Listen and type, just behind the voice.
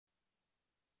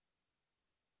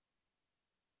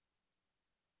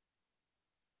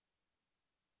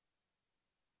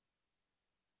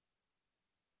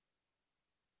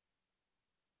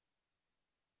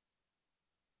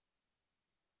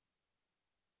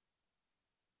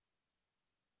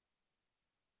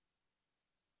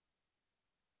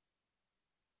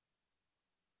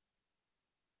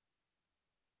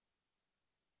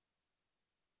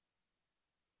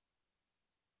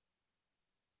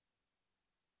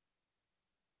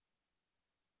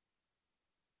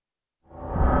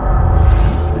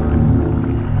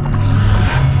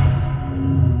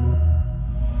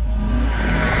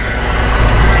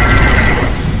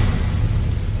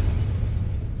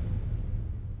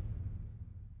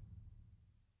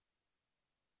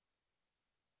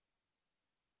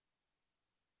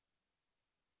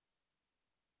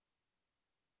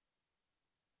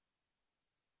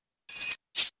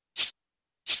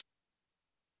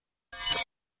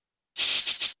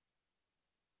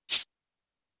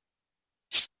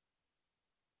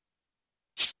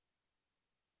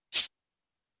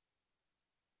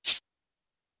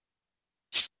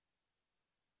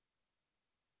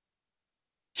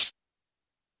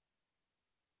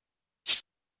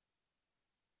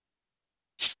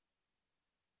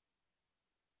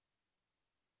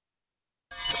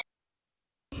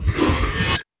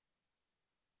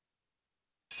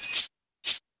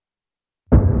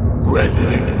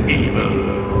Resident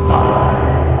Evil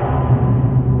 5.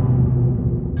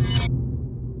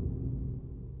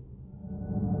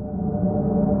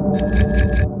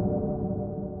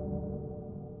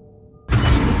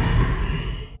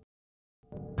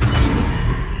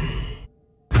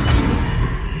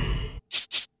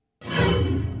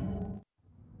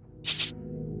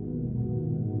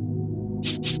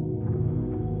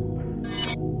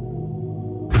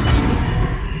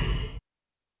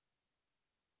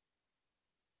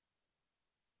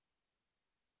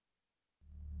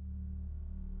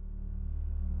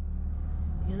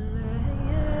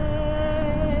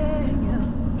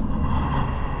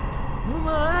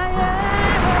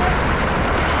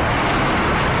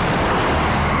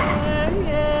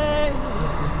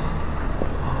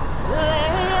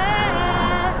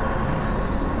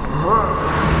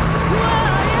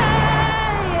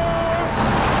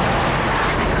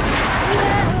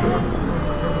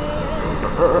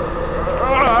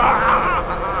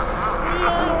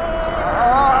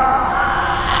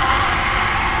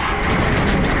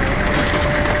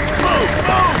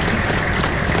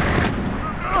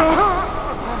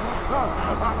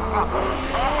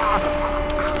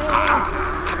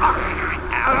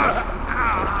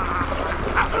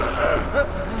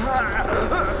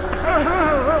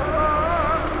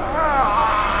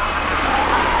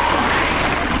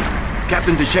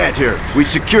 Captain Deshat here. We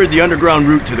secured the underground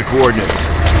route to the coordinates.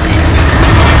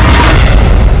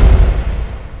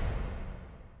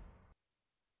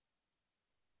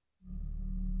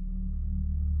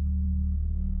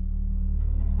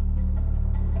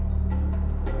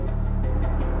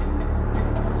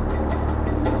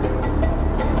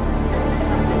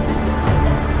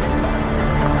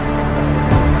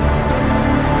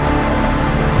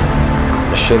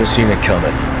 I should have seen it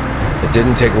coming. It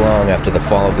didn't take long after the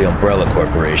fall of the Umbrella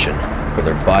Corporation for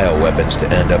their bioweapons to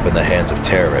end up in the hands of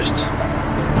terrorists.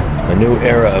 A new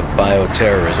era of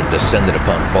bioterrorism descended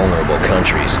upon vulnerable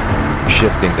countries,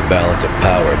 shifting the balance of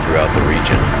power throughout the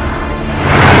region.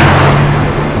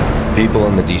 People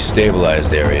in the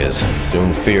destabilized areas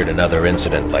soon feared another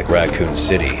incident like Raccoon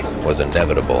City was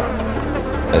inevitable.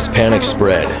 As panic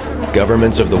spread,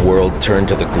 governments of the world turned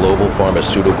to the Global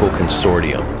Pharmaceutical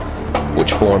Consortium,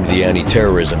 which formed the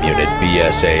anti-terrorism unit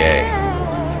BSAA.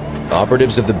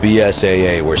 Operatives of the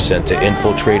BSAA were sent to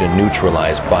infiltrate and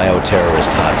neutralize bioterrorist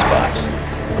hotspots,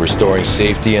 restoring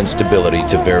safety and stability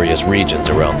to various regions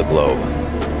around the globe.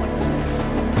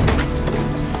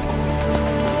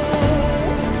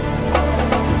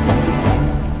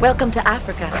 Welcome to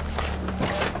Africa.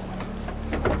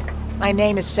 My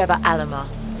name is Sheva Alama.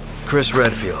 Chris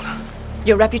Redfield.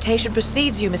 Your reputation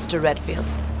precedes you, Mr. Redfield.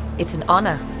 It's an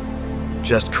honor.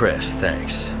 Just Chris,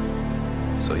 thanks.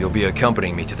 So you'll be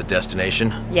accompanying me to the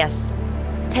destination? Yes.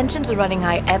 Tensions are running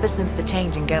high ever since the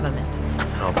change in government.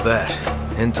 I'll bet.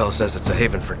 Intel says it's a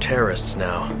haven for terrorists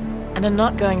now. And I'm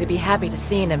not going to be happy to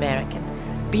see an American,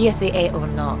 BSAA or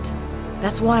not.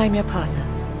 That's why I'm your partner.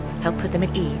 Help put them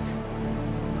at ease.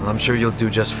 Well, I'm sure you'll do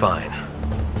just fine.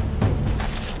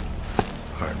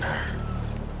 Partner.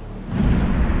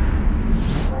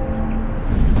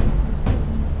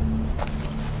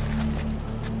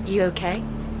 You okay?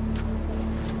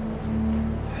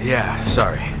 Yeah,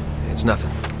 sorry. It's nothing.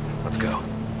 Let's go.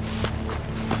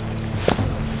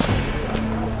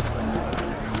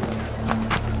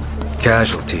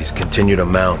 Casualties continue to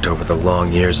mount over the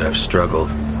long years I've struggled.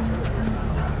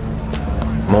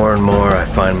 More and more, I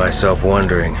find myself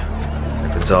wondering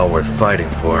if it's all worth fighting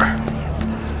for.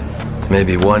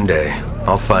 Maybe one day,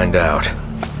 I'll find out.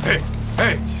 Hey,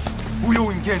 huyo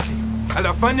Wingendi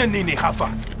anafanya nini hapa?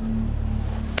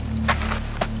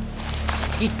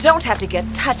 You don't have to get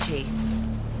touchy.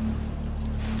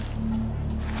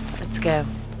 Let's go.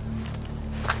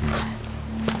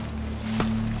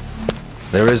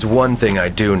 There is one thing I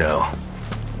do know.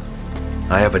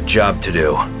 I have a job to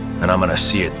do, and I'm gonna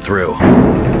see it through.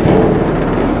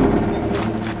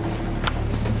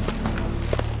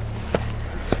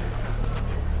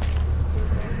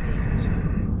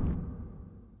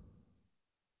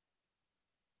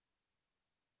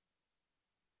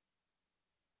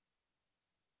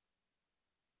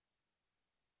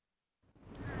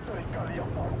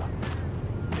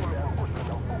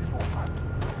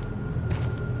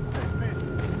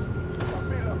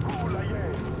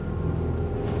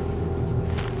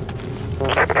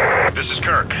 This is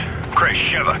Kirk. Chris,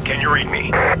 Sheva, can you read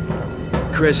me?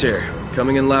 Chris here.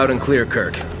 Coming in loud and clear,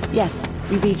 Kirk. Yes,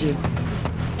 we read you.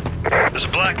 There's a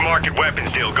black market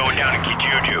weapons deal going down in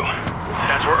Kijuju.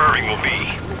 That's where Irving will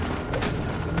be.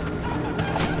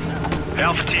 The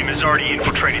Alpha team has already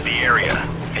infiltrated the area,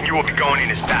 and you will be going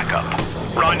in as backup.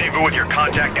 Rendezvous with your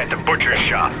contact at the butcher's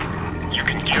shop. You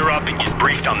can gear up and get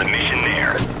briefed on the mission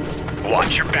there.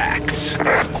 Watch your backs.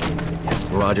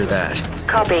 Roger that.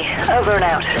 Copy. Over and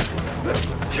out.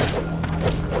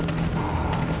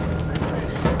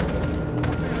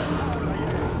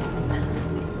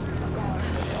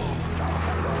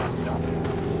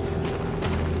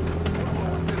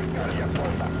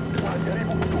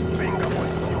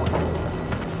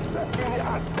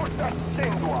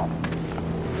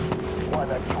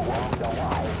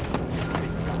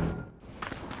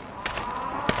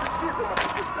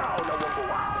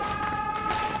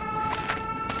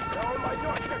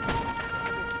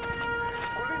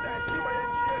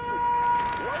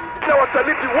 Na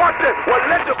wasaliti wote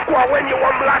walete kwa wenye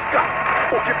mamlaka.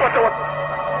 Ukipata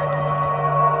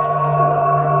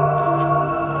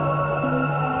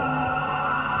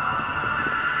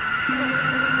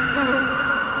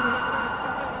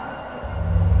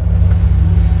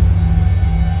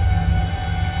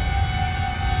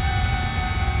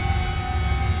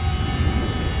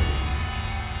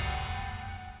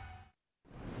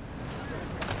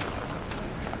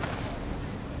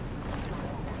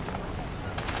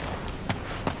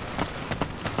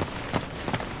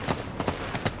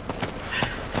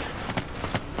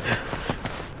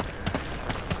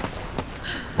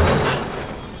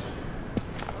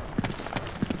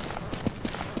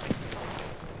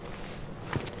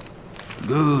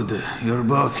Good, you're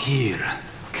both here.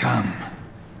 Come.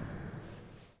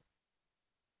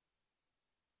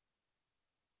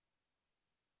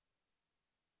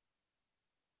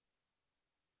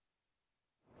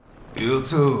 You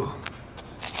too.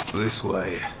 This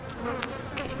way.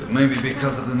 It may be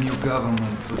because of the new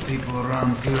government, but people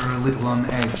around here are a little on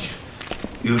edge.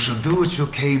 You should do what you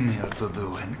came here to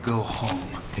do and go home.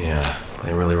 Yeah,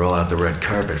 they really roll out the red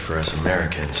carpet for us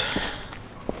Americans.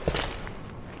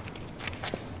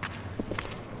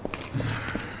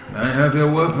 I have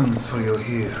your weapons for you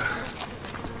here.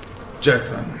 Check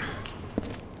them.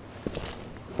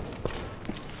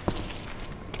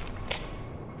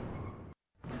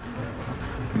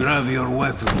 Grab your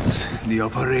weapons. The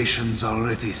operation's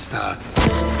already started.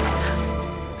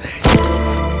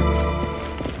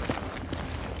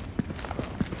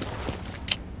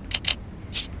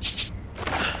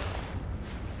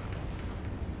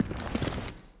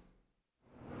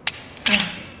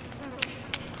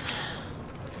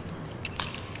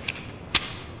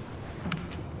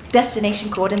 Destination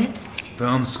coordinates?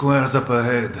 Town square's up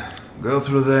ahead. Go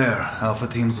through there. Alpha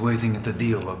team's waiting at the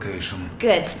deal location.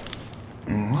 Good.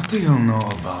 What do you know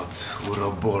about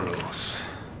Ouroboros?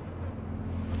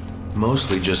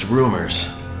 Mostly just rumors.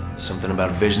 Something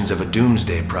about visions of a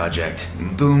doomsday project.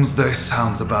 Doomsday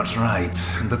sounds about right,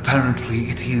 and apparently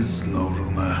it is no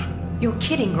rumor. You're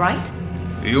kidding, right?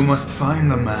 You must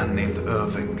find a man named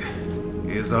Irving.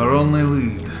 He's our only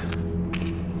lead.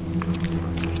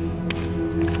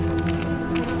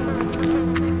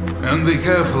 And be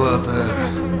careful out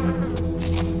there.